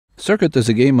Circuit as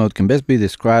a game mode can best be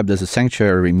described as a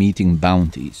sanctuary meeting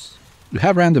bounties. You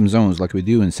have random zones like we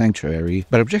do in Sanctuary,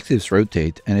 but objectives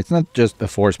rotate, and it's not just a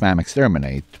force spam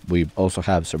exterminate. We also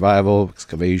have survival,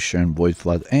 excavation, void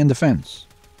flood, and defense.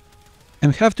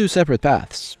 And we have two separate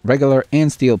paths, regular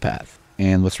and steel path.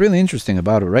 And what's really interesting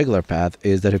about a regular path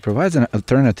is that it provides an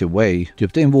alternative way to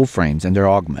obtain Warframes and their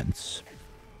augments.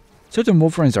 Certain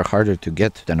Warframes are harder to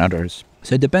get than others,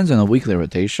 so it depends on a weekly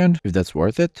rotation if that's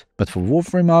worth it, but for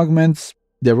Warframe augments,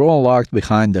 they're all locked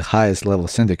behind the highest level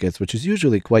syndicates, which is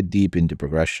usually quite deep into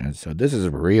progression, so this is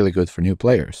really good for new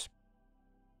players.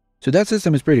 So that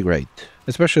system is pretty great,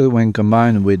 especially when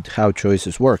combined with how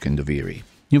choices work in duviri.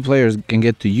 New players can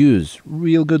get to use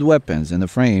real good weapons in a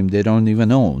frame they don't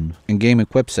even own, and game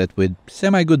equips it with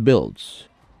semi-good builds.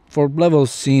 For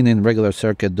levels seen in regular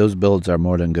circuit, those builds are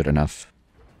more than good enough.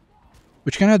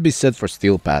 Which cannot be said for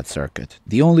Steel Path Circuit,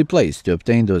 the only place to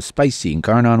obtain those spicy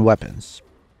Incarnon weapons.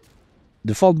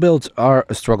 Default builds are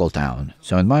a struggle town,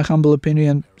 so in my humble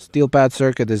opinion, Steel Path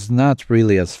Circuit is not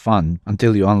really as fun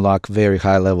until you unlock very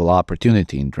high level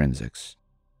opportunity intrinsics.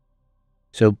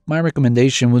 So my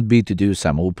recommendation would be to do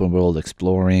some open world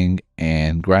exploring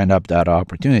and grind up that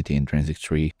opportunity intrinsic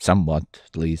tree, somewhat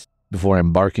at least, before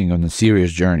embarking on a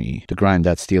serious journey to grind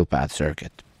that Steel Path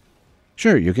Circuit.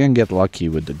 Sure, you can get lucky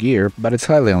with the gear, but it's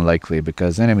highly unlikely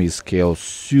because enemies scale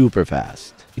super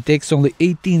fast. It takes only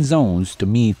 18 zones to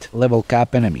meet level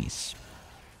cap enemies.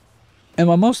 And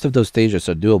while most of those stages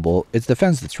are doable, it's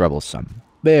defense that's troublesome.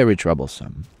 Very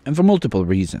troublesome. And for multiple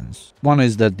reasons. One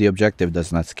is that the objective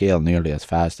does not scale nearly as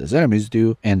fast as enemies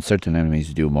do, and certain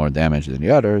enemies do more damage than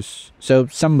the others. So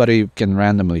somebody can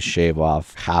randomly shave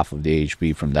off half of the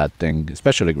HP from that thing,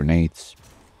 especially grenades.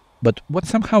 But what's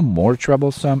somehow more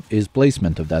troublesome is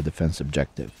placement of that defense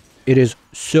objective. It is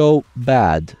so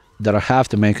bad that I have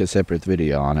to make a separate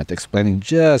video on it explaining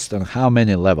just on how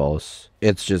many levels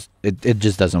it just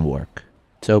doesn't work.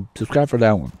 So subscribe for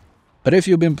that one. But if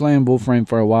you've been playing Warframe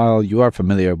for a while, you are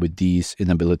familiar with D's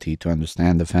inability to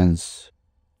understand defense.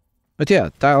 But yeah,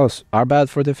 tiles are bad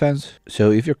for defense,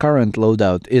 so if your current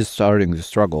loadout is starting to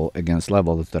struggle against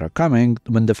levels that are coming,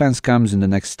 when defense comes in the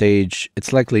next stage,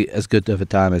 it's likely as good of a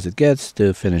time as it gets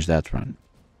to finish that run.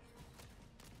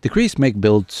 Decrease make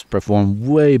builds perform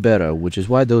way better, which is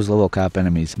why those level cap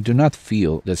enemies do not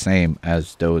feel the same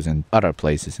as those in other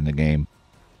places in the game.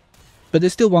 But they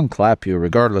still won't clap you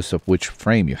regardless of which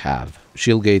frame you have.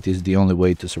 Shieldgate is the only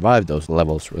way to survive those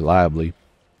levels reliably.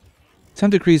 Some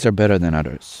decrees are better than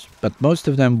others, but most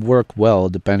of them work well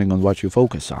depending on what you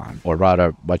focus on, or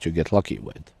rather what you get lucky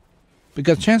with.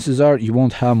 Because chances are you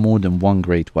won't have more than one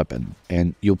great weapon,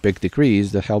 and you'll pick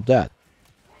decrees that help that.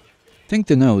 Thing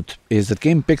to note is that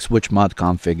game picks which mod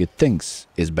config it thinks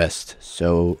is best,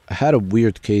 so I had a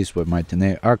weird case where my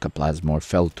Tene Arcaplasmor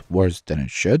felt worse than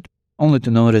it should, only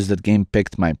to notice that game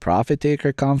picked my Profit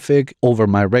Taker config over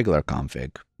my regular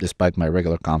config, despite my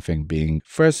regular config being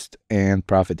first and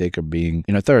Profit Taker being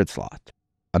in a third slot.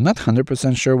 I'm not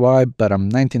 100% sure why, but I'm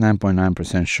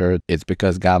 99.9% sure it's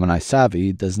because Galvanized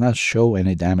Savvy does not show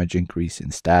any damage increase in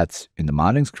stats in the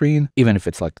modding screen, even if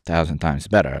it's like 1,000 times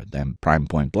better than Prime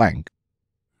Point Blank.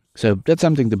 So that's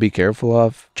something to be careful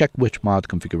of. Check which mod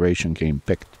configuration game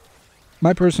picked.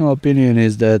 My personal opinion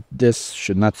is that this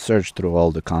should not search through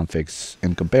all the configs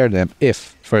and compare them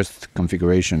if first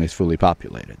configuration is fully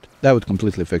populated. That would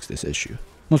completely fix this issue.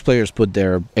 Most players put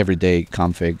their everyday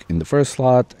config in the first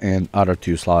slot, and other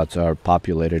two slots are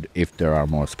populated if there are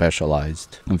more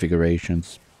specialized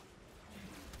configurations.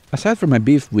 Aside from my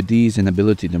beef with these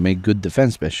inability to make good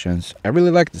defense missions, I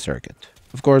really like the circuit.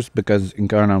 Of course, because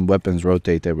Incarnon weapons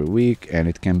rotate every week, and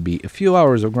it can be a few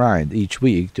hours of grind each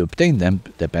week to obtain them,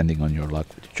 depending on your luck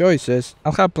with the choices,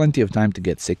 I'll have plenty of time to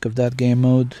get sick of that game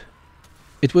mode.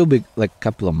 It will be like a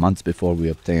couple of months before we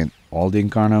obtain all the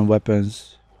Incarnon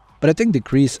weapons, but I think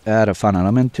Decrees add a fun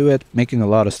element to it, making a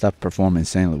lot of stuff perform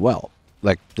insanely well.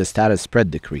 Like the status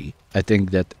spread decree. I think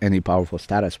that any powerful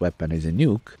status weapon is a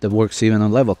nuke that works even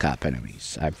on level cap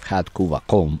enemies. I've had Kuva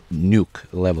Kolm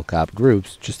nuke level cap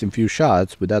groups just in few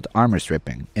shots without armor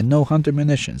stripping, and no hunter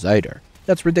munitions either.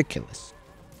 That's ridiculous.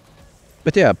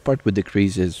 But yeah, part with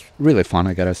decrees is really fun,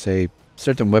 I gotta say.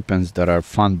 Certain weapons that are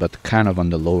fun but kind of on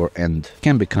the lower end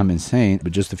can become insane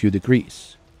with just a few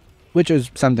decrees. Which is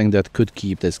something that could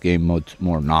keep this game mode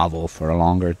more novel for a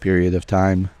longer period of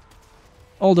time.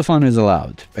 All the fun is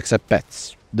allowed, except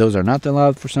pets. Those are not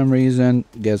allowed for some reason.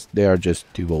 Guess they are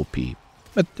just too OP.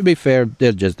 But to be fair,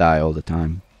 they'll just die all the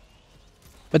time.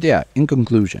 But yeah, in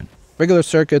conclusion, regular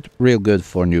circuit, real good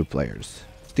for new players.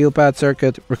 Steel Path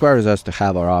Circuit requires us to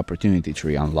have our opportunity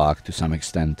tree unlocked to some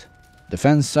extent.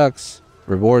 Defense sucks,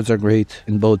 Rewards are great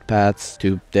in both paths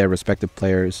to their respective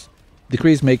players.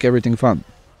 Decrees make everything fun.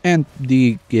 And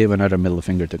D gave another middle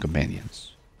finger to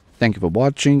companions. Thank you for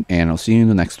watching, and I'll see you in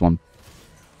the next one.